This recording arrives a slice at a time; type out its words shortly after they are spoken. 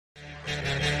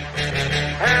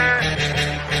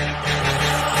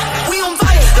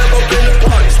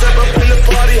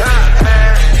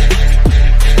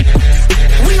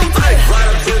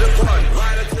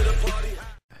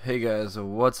guys,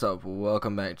 what's up?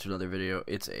 Welcome back to another video.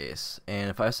 It's Ace, and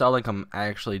if I sound like I'm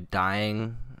actually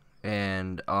dying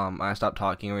and I stopped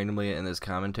talking randomly in this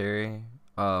commentary,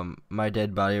 my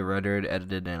dead body rendered,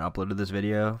 edited, and uploaded this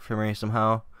video for me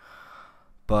somehow.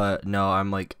 But no,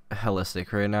 I'm like hella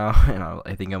sick right now, and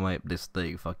I think I might just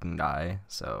like fucking die.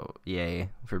 So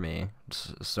yay for me!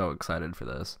 Just so excited for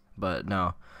this. But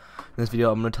no, in this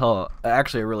video I'm gonna tell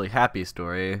actually a really happy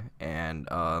story, and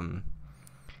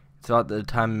it's about the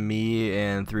time me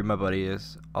and three of my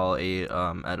buddies all ate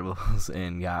edibles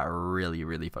and got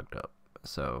really fucked up.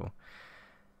 So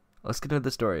let's get into the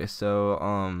story.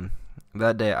 So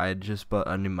that day I had just bought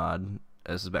a new mod.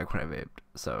 This is back when I vaped,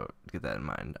 so keep that in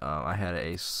mind. I had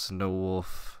a Snow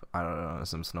Wolf, I don't know,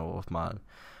 some Snow Wolf mod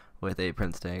with a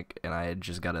Prince tank, and I had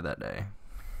just got it that day.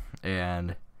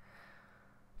 And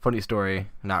funny story,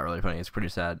 not really funny, it's pretty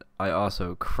sad. I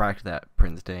also cracked that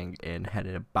Prince tank and had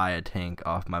to buy a tank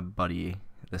off my buddy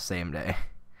the same day.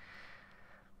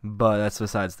 But that's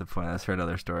besides the point, that's for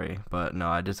another story. But no,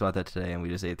 I just bought that today, and we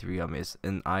just ate 3 gummies,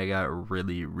 and I got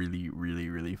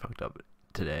really fucked up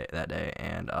that day.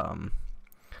 And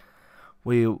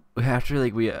after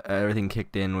everything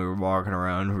kicked in, we were walking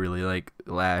around really like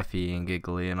laughy and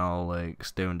giggly and all like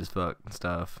stoned as fuck and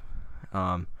stuff.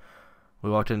 We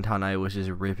walked in town, I was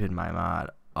just ripping my mod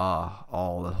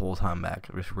all the whole time back.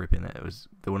 I was ripping it. It was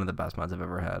one of the best mods I've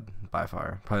ever had by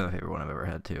far. Probably my favorite one I've ever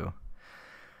had too.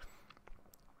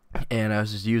 And I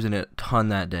was just using it a ton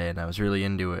that day, and I was really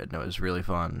into it, and it was really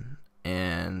fun.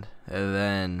 And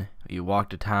then you walk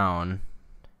to town,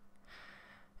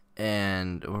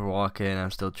 and we're walking,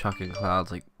 I'm still chucking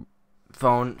clouds, like,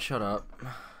 phone, shut up.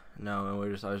 No,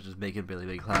 and I was just making really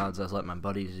big clouds. I was letting my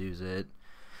buddies use it.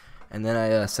 And then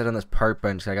I sat on this park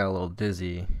bench, I got a little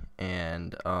dizzy,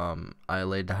 and I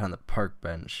laid down on the park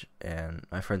bench, and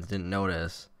my friends didn't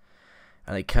notice.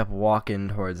 And they kept walking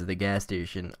towards the gas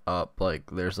station up,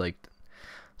 there's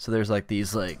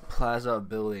these, plaza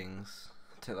buildings,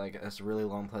 it's really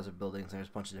long plaza buildings, and there's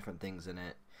a bunch of different things in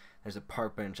it. There's a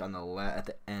park bench on at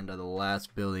the end of the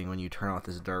last building when you turn off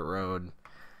this dirt road.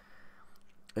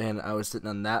 And I was sitting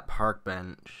on that park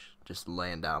bench, just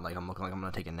laying down, I'm looking like I'm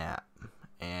gonna take a nap.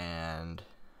 And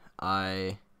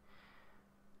I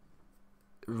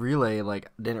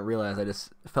didn't realize I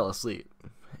just fell asleep.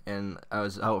 And I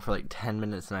was out for 10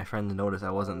 minutes, and my friends noticed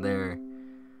I wasn't there.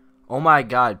 Oh my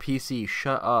god, PC,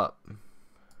 shut up.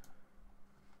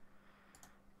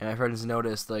 And my friends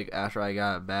noticed, after I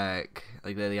got back,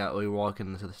 we were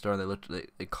walking into the store, and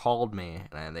they called me,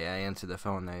 and I answered the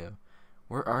phone, and they go,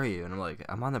 "Where are you?" And I'm like,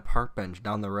 "I'm on the park bench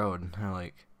down the road." And they're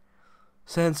like,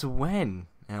 "Since when?"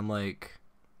 And I'm like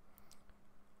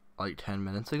 10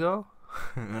 minutes ago?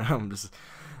 And I'm just,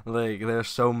 they're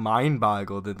so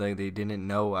mind-boggled that, they didn't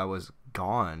know I was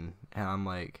gone. And I'm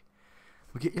like,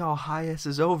 "We'll get y'all high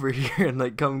asses over here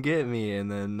and, come get me."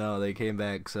 And then, no, they came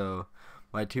back, so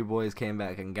my 2 boys came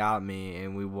back and got me,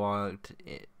 and we walked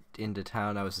into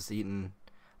town. I was just eating,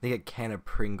 I think, a can of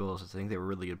Pringles. I think they were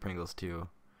really good Pringles, too.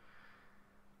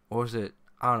 Or was it?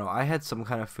 I don't know. I had some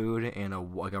kind of food and a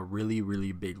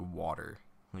really big water.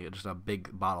 Just a big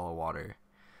bottle of water.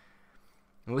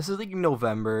 And this is,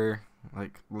 November,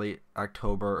 late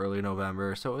October, early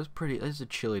November, so it was a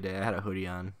chilly day. I had a hoodie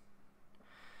on.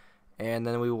 And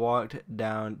then we walked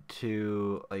down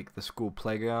to the school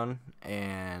playground,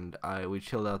 and we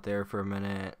chilled out there for a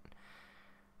minute.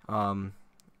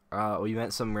 We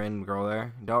met some random girl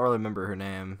there. Don't really remember her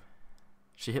name.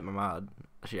 She hit my mod.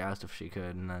 She asked if she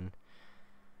could, and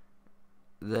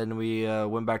then we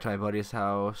went back to my buddy's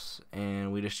house,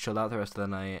 and we just chilled out the rest of the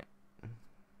night.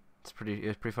 It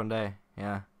was a pretty fun day.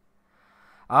 Yeah.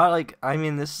 I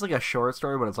mean, this is a short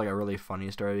story, but it's a really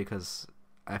funny story because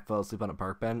I fell asleep on a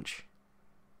park bench.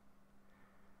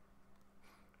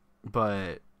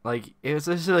 But it was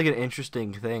just an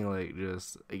interesting thing.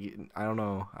 I don't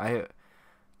know.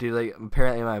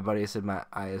 Apparently my buddy said my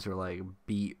eyes were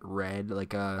beet red,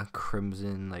 a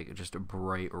crimson, just a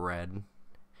bright red.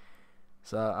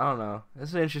 So I don't know.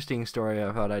 It's an interesting story.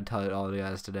 I thought I'd tell it all to you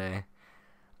guys today.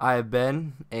 I have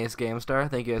been Ace GameStar.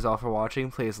 Thank you guys all for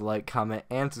watching. Please like, comment,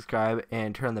 and subscribe,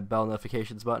 and turn the bell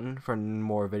notifications button for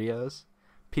more videos.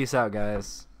 Peace out,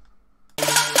 guys.